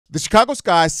The Chicago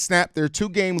Sky snapped their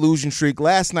two-game losing streak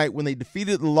last night when they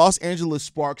defeated the Los Angeles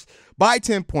Sparks by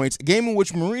 10 points, a game in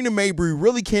which Marina Mabrey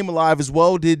really came alive, as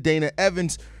well did Dana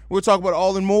Evans. We'll talk about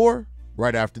all and more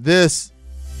right after this.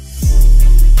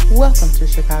 Welcome to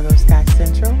Chicago Sky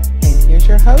Central, and here's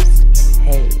your host,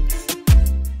 Haize.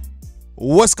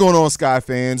 What's going on, Sky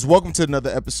fans? Welcome to another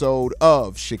episode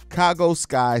of Chicago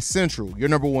Sky Central, your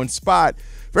number one spot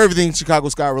for everything Chicago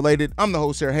Sky related. I'm the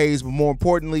host here, Haize, but more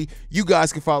importantly, you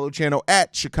guys can follow the channel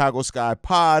at Chicago Sky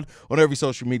Pod on every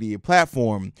social media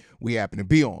platform we happen to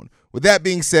be on. With that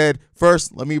being said,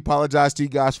 first, let me apologize to you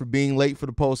guys for being late for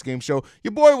the post-game show.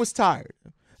 Your boy was tired.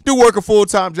 Do work a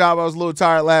full-time job. I was a little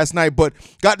tired last night, but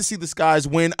got to see the Skies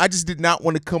win. I just did not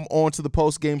want to come on to the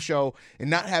post-game show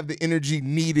and not have the energy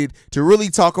needed to really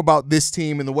talk about this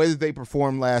team and the way that they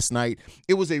performed last night.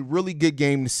 It was a really good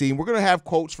game to see. And we're going to have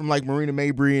quotes from like Marina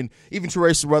Mabrey and even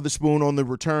Teresa Weatherspoon on the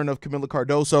return of Camila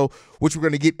Cardoso, which we're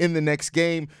going to get in the next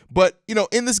game. But, you know,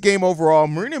 in this game overall,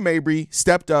 Marina Mabrey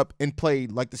stepped up and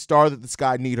played like the star that the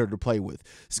Sky need her to play with.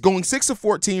 It's going 6 of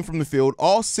 14 from the field,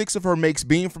 all 6 of her makes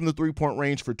being from the three-point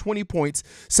range for 20 points,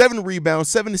 7 rebounds,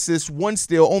 7 assists, 1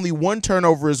 steal, only 1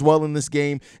 turnover as well in this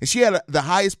game. And she had the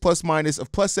highest plus minus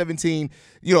of plus 17.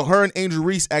 You know, her and Angel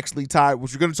Reese actually tied,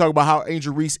 which we're going to talk about how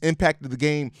Angel Reese impacted the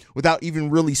game without even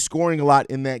really scoring a lot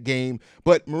in that game.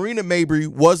 But Marina Mabrey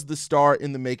was the star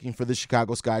in the making for the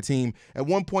Chicago Sky team. At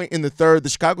one point in the third, the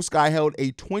Chicago Sky held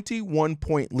a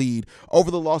 21-point lead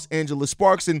over the Los Angeles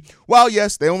Sparks. And while,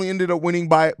 yes, they only ended up winning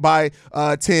by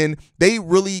 10, they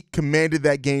really commanded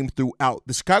that game throughout.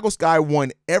 The Chicago Sky won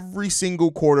every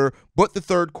single quarter but the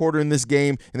third quarter in this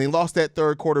game, and they lost that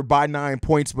third quarter by 9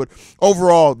 points. But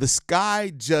overall, the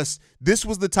Sky this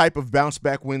was the type of bounce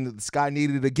back win that the Sky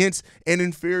needed against an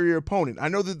inferior opponent. I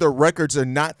know that their records are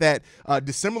not that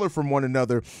dissimilar from one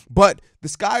another, but the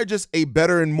Sky are just a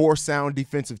better and more sound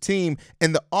defensive team,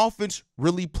 and the offense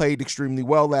really played extremely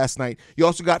well last night. You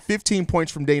also got 15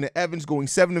 points from Dana Evans, going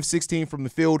 7 of 16 from the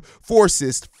field, 4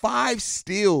 assists, 5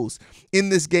 steals in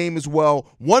this game as well,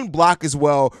 1 block as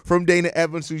well from Dana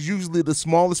Evans, who's usually the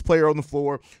smallest player on the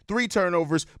floor, 3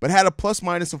 turnovers, but had a plus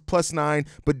minus of plus 9.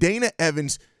 But Dana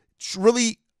Evans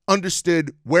really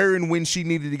understood where and when she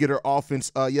needed to get her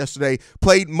offense yesterday,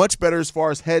 played much better as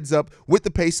far as heads up with the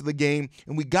pace of the game,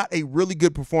 and we got a really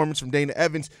good performance from Dana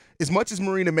Evans. As much as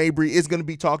Marina Mabrey is going to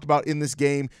be talked about in this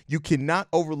game, you cannot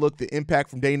overlook the impact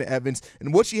from Dana Evans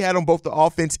and what she had on both the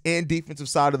offense and defensive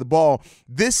side of the ball.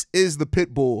 This is the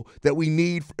pit bull that we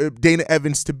need Dana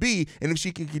Evans to be, and if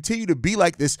she can continue to be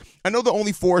like this, I know the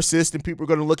only 4 assists, and people are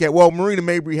going to look at, well, Marina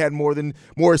Mabrey had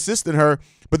more assists than her,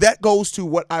 but that goes to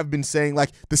what I've been saying.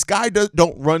 Like, the Sky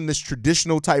don't run this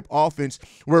traditional type offense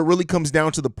where it really comes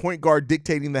down to the point guard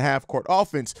dictating the half-court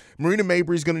offense. Marina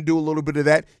Mabrey is going to do a little bit of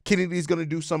that. Kennedy's going to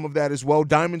do some of that as well.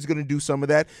 Diamond's going to do some of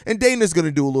that. And Dana's going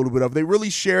to do a little bit of it. They really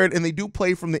share it, and they do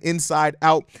play from the inside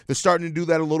out. They're starting to do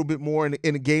that a little bit more in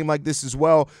a game like this as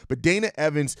well. But Dana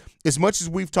Evans, as much as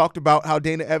we've talked about how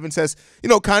Dana Evans has,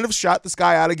 kind of shot the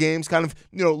Sky out of games, kind of,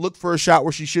 looked for a shot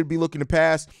where she should be looking to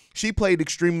pass, she played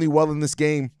extremely well in this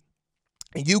game.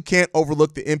 And you can't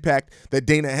overlook the impact that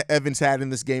Dana Evans had in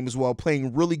this game as well,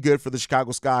 playing really good for the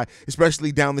Chicago Sky,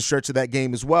 especially down the stretch of that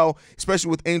game as well, especially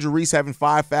with Angel Reese having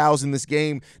 5 fouls in this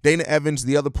game. Dana Evans,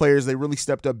 the other players, they really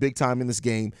stepped up big time in this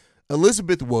game.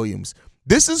 Elizabeth Williams.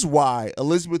 This is why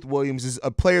Elizabeth Williams is a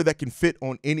player that can fit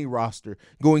on any roster,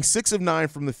 going 6 of 9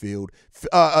 from the field,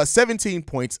 17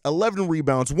 points, 11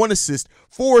 rebounds, 1 assist,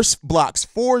 4 blocks,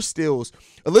 4 steals.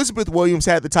 Elizabeth Williams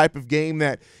had the type of game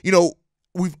that,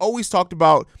 we've always talked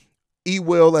about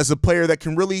E-Will as a player that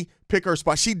can really pick her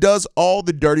spot. She does all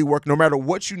the dirty work. No matter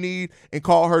what you need and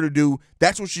call her to do,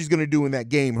 that's what she's going to do in that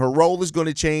game. Her role is going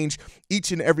to change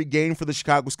each and every game for the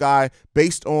Chicago Sky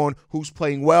based on who's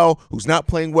playing well, who's not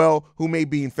playing well, who may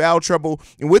be in foul trouble.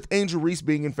 And with Angel Reese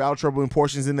being in foul trouble in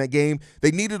portions in that game,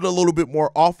 they needed a little bit more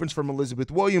offense from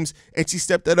Elizabeth Williams, and she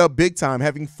stepped that up big time,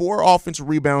 having 4 offensive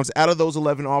rebounds out of those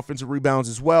 11 offensive rebounds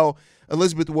as well.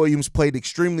 Elizabeth Williams played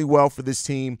extremely well for this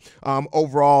team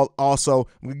overall also.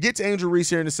 I'm going to get to Angel Reese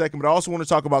here in a second, but I also want to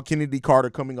talk about Kennedy Carter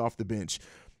coming off the bench.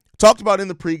 Talked about in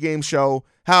the pregame show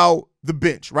how the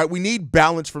bench, right? We need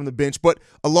balance from the bench, but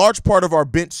a large part of our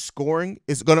bench scoring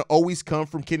is going to always come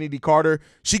from Kennedy Carter.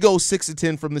 She goes 6 of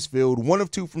 10 from this field, 1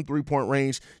 of 2 from three-point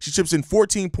range. She chips in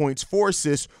 14 points, 4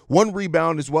 assists, 1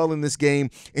 rebound as well in this game,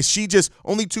 and she just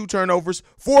only 2 turnovers,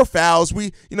 4 fouls.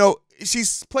 She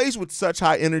plays with such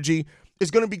high energy.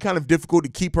 it's going to be kind of difficult to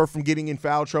keep her from getting in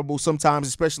foul trouble sometimes,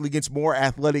 especially against more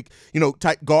athletic,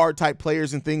 type guard type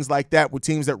players and things like that with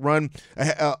teams that run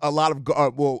a lot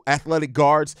of athletic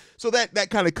guards. So that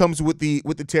kind of comes with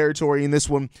the territory in this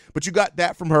one. But you got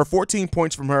that from her, 14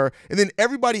 points from her, and then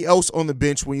everybody else on the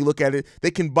bench. When you look at it, they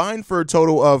combined for a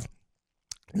total of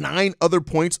 9 other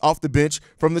points off the bench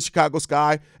from the Chicago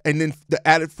Sky, and then the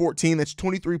added 14. That's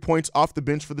 23 points off the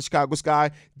bench for the Chicago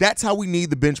Sky. That's how we need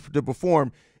the bench to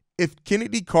perform. If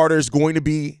Kennedy Carter is going to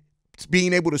be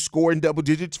being able to score in double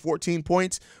digits, 14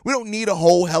 points, we don't need a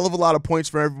whole hell of a lot of points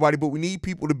for everybody, but we need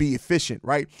people to be efficient,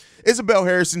 right? Isabel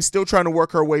Harrison still trying to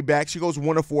work her way back. She goes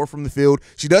 1 of 4 from the field.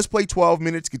 She does play 12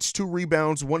 minutes, gets 2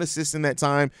 rebounds, 1 assist in that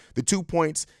time, the 2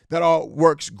 points. That all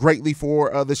works greatly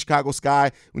for the Chicago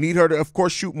Sky. We need her to, of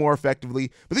course, shoot more effectively.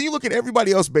 But then you look at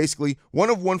everybody else, basically. 1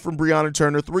 of 1 from Breonna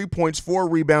Turner, 3 points, 4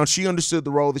 rebounds. She understood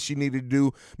the role that she needed to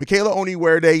do. Michaela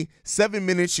Oniwerde, 7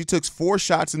 minutes. She took 4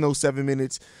 shots in those 7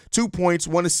 minutes. 2 points,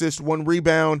 1 assist, 1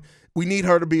 rebound. We need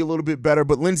her to be a little bit better.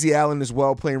 But Lindsey Allen as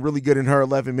well, playing really good in her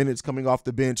 11 minutes coming off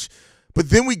the bench. But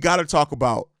then we got to talk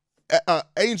about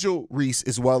Angel Reese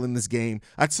as well in this game.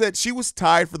 I said she was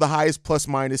tied for the highest plus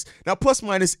minus. Now, plus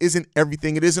minus isn't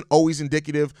everything. It isn't always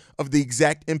indicative of the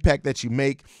exact impact that you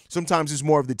make. Sometimes it's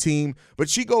more of the team. But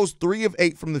she goes 3 of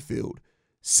 8 from the field,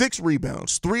 6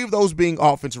 rebounds, 3 of those being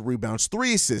offensive rebounds,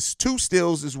 3 assists, 2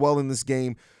 steals as well in this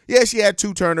game. Yeah, she had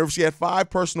 2 turnovers. She had 5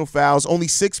 personal fouls, only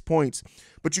 6 points.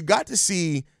 But you got to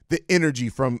see the energy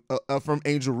from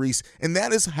Angel Reese, and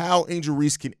that is how Angel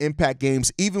Reese can impact games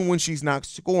even when she's not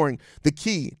scoring. The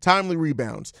key, timely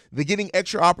rebounds, the getting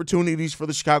extra opportunities for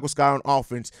the Chicago Sky on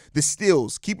offense, the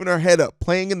steals, keeping her head up,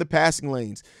 playing in the passing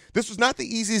lanes. This was not the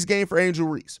easiest game for Angel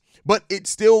Reese, but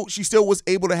she still was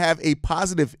able to have a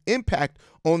positive impact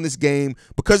on this game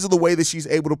because of the way that she's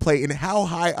able to play and how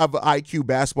high of an IQ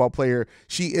basketball player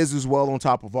she is as well on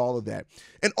top of all of that.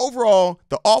 And overall,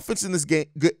 the offense in this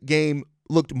game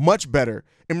looked much better.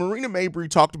 And Marina Mabry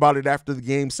talked about it after the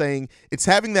game, saying it's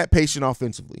having that patience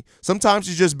offensively. Sometimes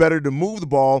it's just better to move the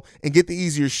ball and get the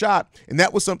easier shot. And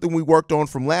that was something we worked on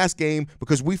from last game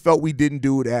because we felt we didn't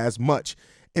do it as much.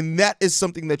 And that is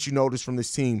something that you notice from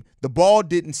this team. The ball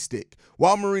didn't stick.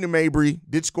 While Marina Mabry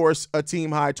did score a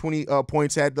team-high 20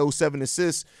 points, had those 7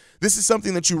 assists, this is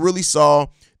something that you really saw.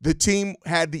 The team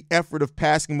had the effort of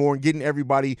passing more and getting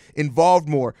everybody involved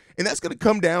more. And that's going to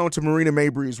come down to Marina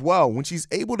Mabry as well. When she's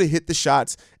able to hit the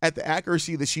shots at the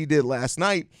accuracy that she did last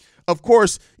night, of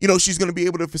course, she's going to be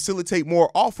able to facilitate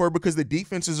more off her because the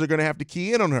defenses are going to have to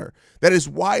key in on her. That is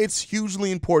why it's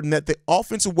hugely important that the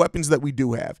offensive weapons that we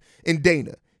do have in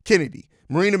Dana, Kennedy,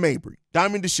 Marina Mabry,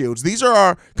 Diamond DeShields, these are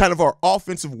our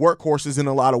offensive workhorses in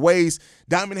a lot of ways.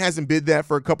 Diamond hasn't been that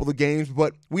for a couple of games,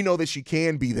 but we know that she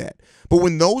can be that. But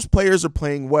when those players are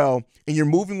playing well and you're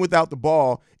moving without the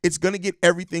ball, it's going to get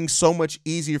everything so much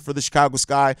easier for the Chicago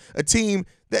Sky, a team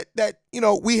that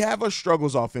we have our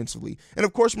struggles offensively. And,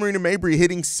 of course, Marina Mabry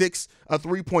hitting 6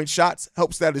 3-point shots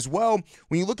helps that as well.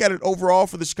 When you look at it overall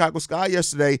for the Chicago Sky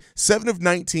yesterday, 7 of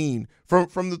 19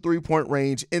 from the 3-point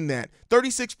range in that.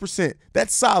 36%.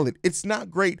 That's solid. It's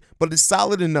not great, but it's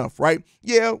solid enough, right?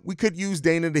 Yeah, we could use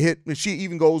Dana to hit. If she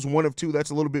even goes 1 of 2,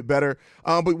 that's a little bit better.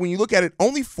 But when you look at it,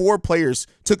 only 4 players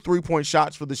took 3-point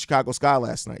shots for the Chicago Sky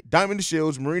last night. Diamond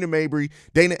DeShields, Marina Mabry,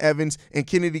 Dana Evans, and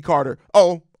Kennedy Carter.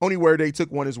 Oniwerde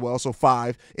took 1 as well, so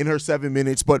 5 in her 7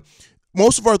 minutes. But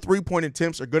most of our 3-point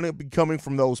attempts are going to be coming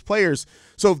from those players.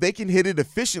 So if they can hit it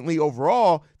efficiently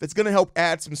overall, that's going to help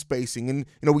add some spacing. And,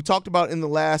 we talked about in the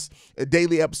last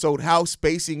daily episode how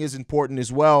spacing is important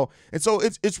as well. And so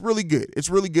it's really good. It's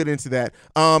really good into that.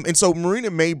 And so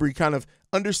Marina Mabry kind of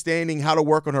understanding how to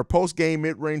work on her post-game,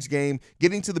 mid-range game,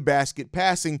 getting to the basket,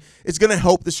 passing, it's going to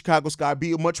help the Chicago Sky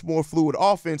be a much more fluid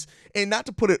offense. And not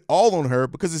to put it all on her,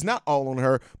 because it's not all on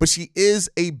her, but she is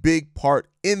a big part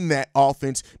in that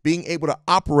offense, being able to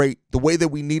operate the way that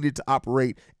we needed to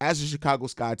operate as a Chicago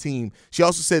Sky team. She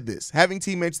also said this, having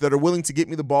teammates that are willing to get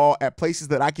me the ball at places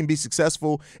that I can be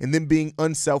successful and then being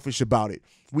unselfish about it.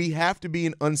 We have to be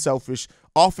an unselfish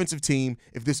offensive team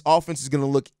if this offense is going to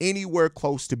look anywhere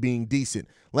close to being decent.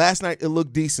 Last night it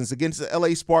looked decent against the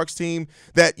LA Sparks team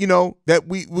that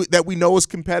we know is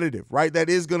competitive, right?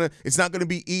 It's not gonna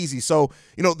be easy. So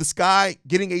the Sky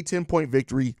getting a 10-point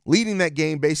victory, leading that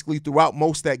game basically throughout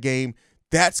most of that game.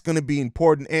 That's going to be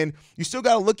important. And you still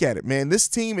got to look at it, man. This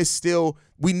team is still,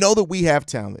 we know that we have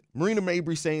talent. Marina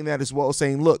Mabry saying that as well,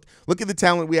 saying, look at the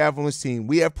talent we have on this team.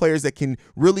 We have players that can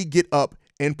really get up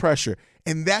and pressure.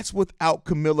 And that's without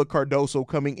Camila Cardoso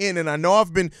coming in. And I know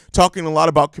I've been talking a lot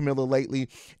about Camila lately,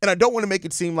 and I don't want to make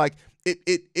it seem like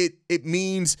it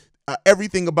means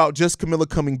everything about just Camila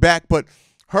coming back, but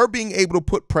her being able to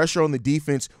put pressure on the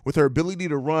defense with her ability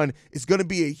to run is going to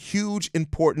be a huge,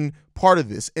 important part of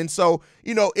this. And so,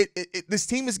 this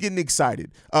team is getting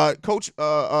excited. Coach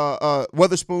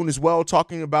Weatherspoon as well,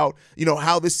 talking about,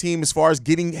 how this team, as far as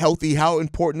getting healthy, how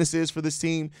important this is for this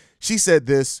team. She said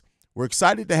this: we're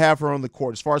excited to have her on the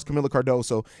court as far as Camila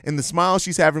Cardoso, and the smile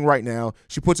she's having right now,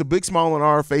 she puts a big smile on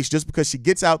our face just because she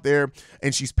gets out there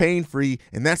and she's pain-free,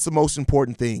 and that's the most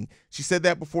important thing. She said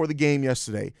that before the game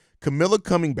yesterday. Camila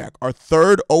coming back, our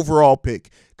 3rd overall pick,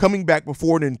 coming back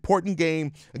before an important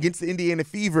game against the Indiana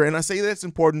Fever. And I say that's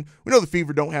important. We know the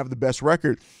Fever don't have the best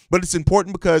record, but it's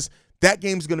important because that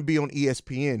game's going to be on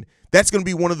ESPN. That's going to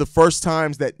be one of the first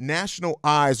times that national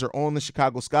eyes are on the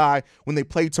Chicago Sky when they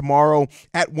play tomorrow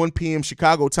at 1 p.m.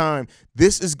 Chicago time.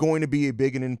 This is going to be a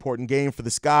big and important game for the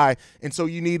Sky, and so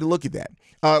you need to look at that.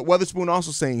 Weatherspoon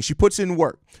also saying she puts in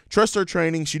work. Trust her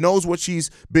training. She knows what she's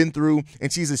been through,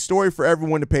 and she's a story for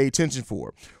everyone to pay attention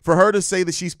for. For her to say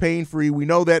that she's pain-free, we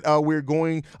know that we're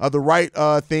going the right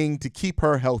thing to keep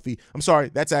her healthy. I'm sorry,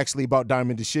 that's actually about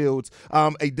Diamond DeShields.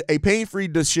 A pain-free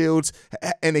DeShields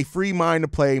and a free mind to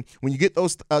play. When you get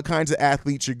those kinds of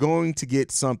athletes, you're going to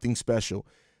get something special.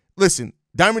 Listen,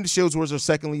 Diamond DeShields was her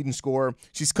 2nd leading scorer.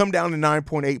 She's come down to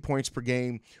 9.8 points per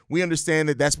game. We understand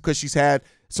that that's because she's had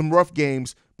some rough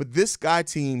games, but this Sky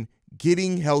team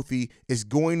getting healthy is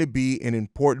going to be an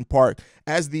important part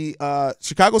as the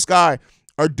Chicago Sky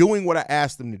are doing what I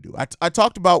asked them to do. I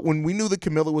talked about when we knew that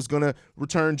Camila was going to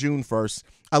return June 1st.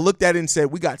 I looked at it and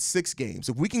said, we got 6 games.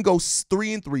 If we can go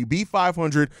 3-3, be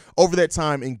 500 over that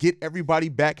time and get everybody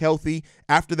back healthy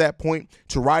after that point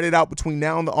to ride it out between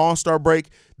now and the All-Star break,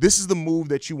 this is the move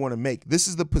that you want to make. This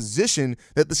is the position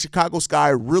that the Chicago Sky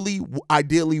really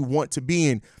ideally want to be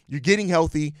in. You're getting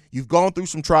healthy. You've gone through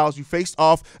some trials. You faced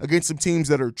off against some teams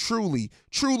that are truly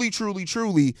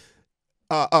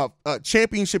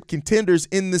championship contenders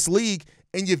in this league,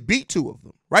 and you've beat 2 of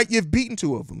them, right? You've beaten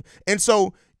 2 of them. And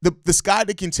so the Sky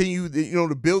to continue,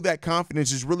 to build that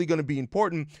confidence is really going to be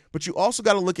important, but you also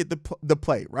got to look at the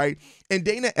play, right? And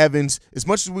Dana Evans, as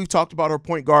much as we've talked about her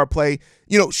point guard play,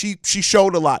 she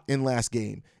showed a lot in last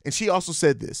game. And she also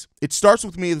said this: it starts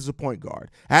with me as a point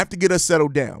guard. I have to get us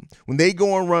settled down. When they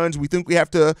go on runs, we think we have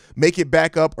to make it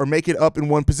back up or make it up in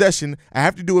one possession. I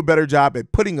have to do a better job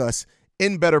at putting us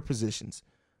in better positions.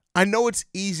 I know it's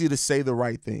easy to say the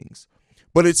right things,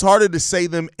 but it's harder to say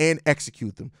them and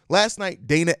execute them. Last night,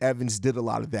 Dana Evans did a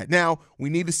lot of that. Now,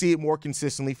 we need to see it more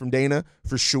consistently from Dana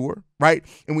for sure, right?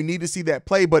 And we need to see that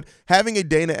play, but having a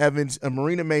Dana Evans, a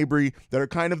Marina Mabry that are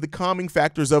kind of the calming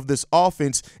factors of this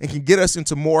offense and can get us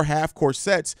into more half-court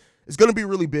sets is going to be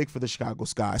really big for the Chicago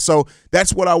Sky. So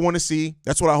that's what I want to see.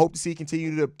 That's what I hope to see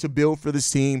continue to build for this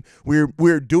team.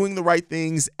 We're doing the right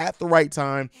things at the right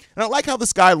time. And I like how the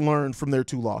Sky learned from their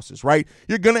 2 losses, right?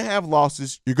 You're going to have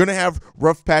losses. You're going to have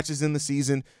rough patches in the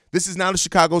season. This is not a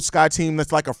Chicago Sky team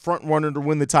that's like a front runner to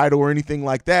win the title or anything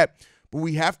like that. But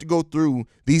we have to go through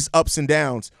these ups and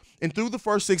downs. And through the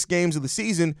first 6 games of the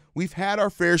season, we've had our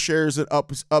fair shares of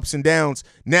ups and downs.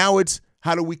 Now it's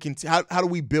how do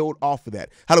we build off of that?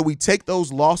 How do we take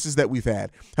those losses that we've had?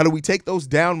 How do we take those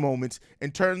down moments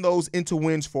and turn those into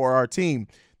wins for our team?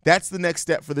 That's the next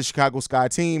step for the Chicago Sky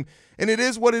team. And it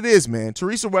is what it is, man.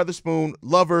 Teresa Weatherspoon,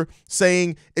 love her,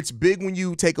 saying it's big when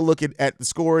you take a look at the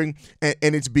scoring and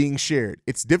it's being shared.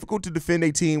 It's difficult to defend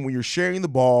a team when you're sharing the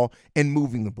ball and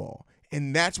moving the ball.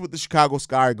 And that's what the Chicago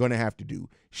Sky are going to have to do.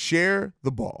 Share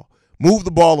the ball. Move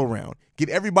the ball around. Get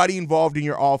everybody involved in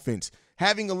your offense.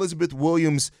 Having Elizabeth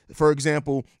Williams, for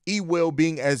example, E-Will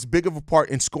being as big of a part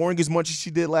in scoring as much as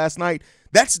she did last night,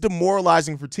 that's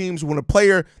demoralizing for teams when a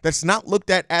player that's not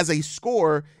looked at as a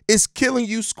scorer is killing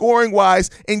you scoring-wise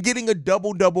and getting a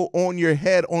double-double on your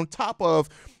head on top of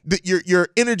your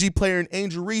energy player in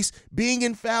Angel Reese being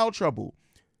in foul trouble.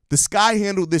 The Sky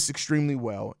handled this extremely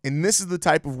well, and this is the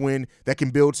type of win that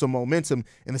can build some momentum.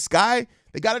 And the Sky,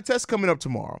 they got a test coming up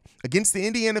tomorrow against the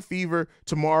Indiana Fever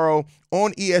tomorrow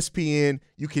on ESPN.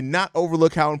 You cannot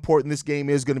overlook how important this game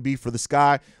is going to be for the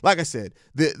Sky. Like I said,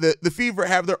 the Fever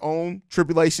have their own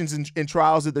tribulations and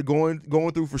trials that they're going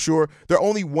through for sure. They're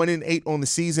only 1-8 on the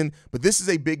season, but this is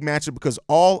a big matchup because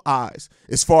all eyes,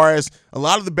 as far as a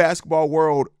lot of the basketball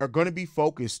world, are going to be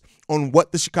focused on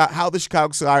how the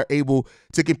Chicago Sky are able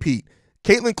to compete.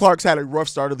 Caitlin Clark's had a rough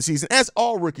start of the season, as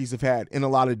all rookies have had in a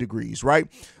lot of degrees, right?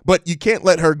 But you can't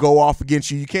let her go off against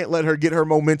you. You can't let her get her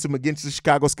momentum against the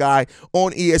Chicago Sky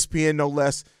on ESPN, no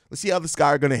less. Let's see how the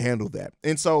Sky are going to handle that.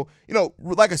 And so,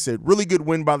 like I said, really good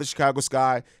win by the Chicago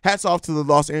Sky. Hats off to the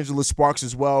Los Angeles Sparks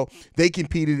as well. They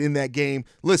competed in that game.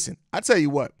 Listen, I tell you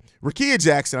what, Rakia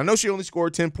Jackson, I know she only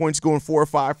scored 10 points, going 4 or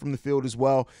 5 from the field as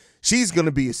well. She's going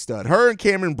to be a stud. Her and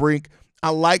Cameron Brink, I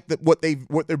like what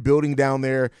they're building down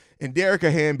there. And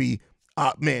Derica Hamby,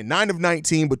 man, 9 of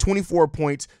 19, but 24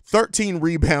 points, 13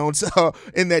 rebounds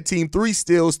in that team, 3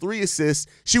 steals, 3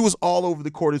 assists. She was all over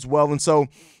the court as well. And so,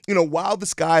 you know, while the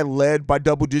Sky led by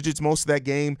double digits most of that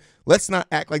game, let's not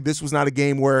act like this was not a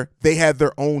game where they had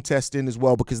their own test in as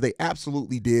well, because they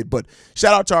absolutely did. But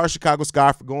shout out to our Chicago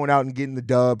Sky for going out and getting the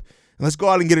dub. And let's go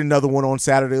out and get another one on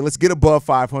Saturday. Let's get above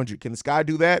 500. Can the Sky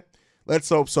do that? Let's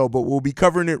hope so, but we'll be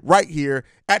covering it right here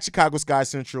at Chicago Sky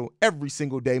Central every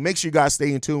single day. Make sure you guys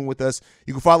stay in tune with us.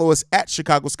 You can follow us at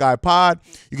Chicago Sky Pod.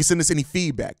 You can send us any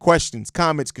feedback, questions,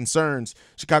 comments, concerns,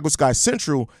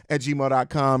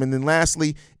 ChicagoSkyCentral@gmail.com. And then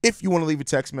lastly, if you want to leave a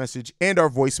text message and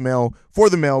our voicemail for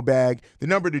the mailbag, the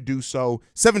number to do so,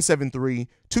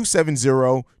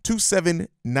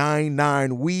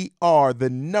 773-270-2799. We are the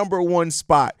 #1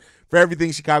 spot for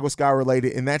everything Chicago Sky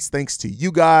related, and that's thanks to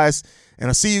you guys. And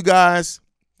I'll see you guys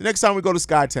the next time we go to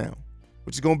Skytown,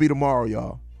 which is going to be tomorrow,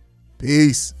 y'all.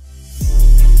 Peace.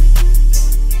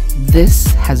 This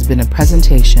has been a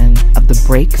presentation of the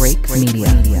Break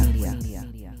Media.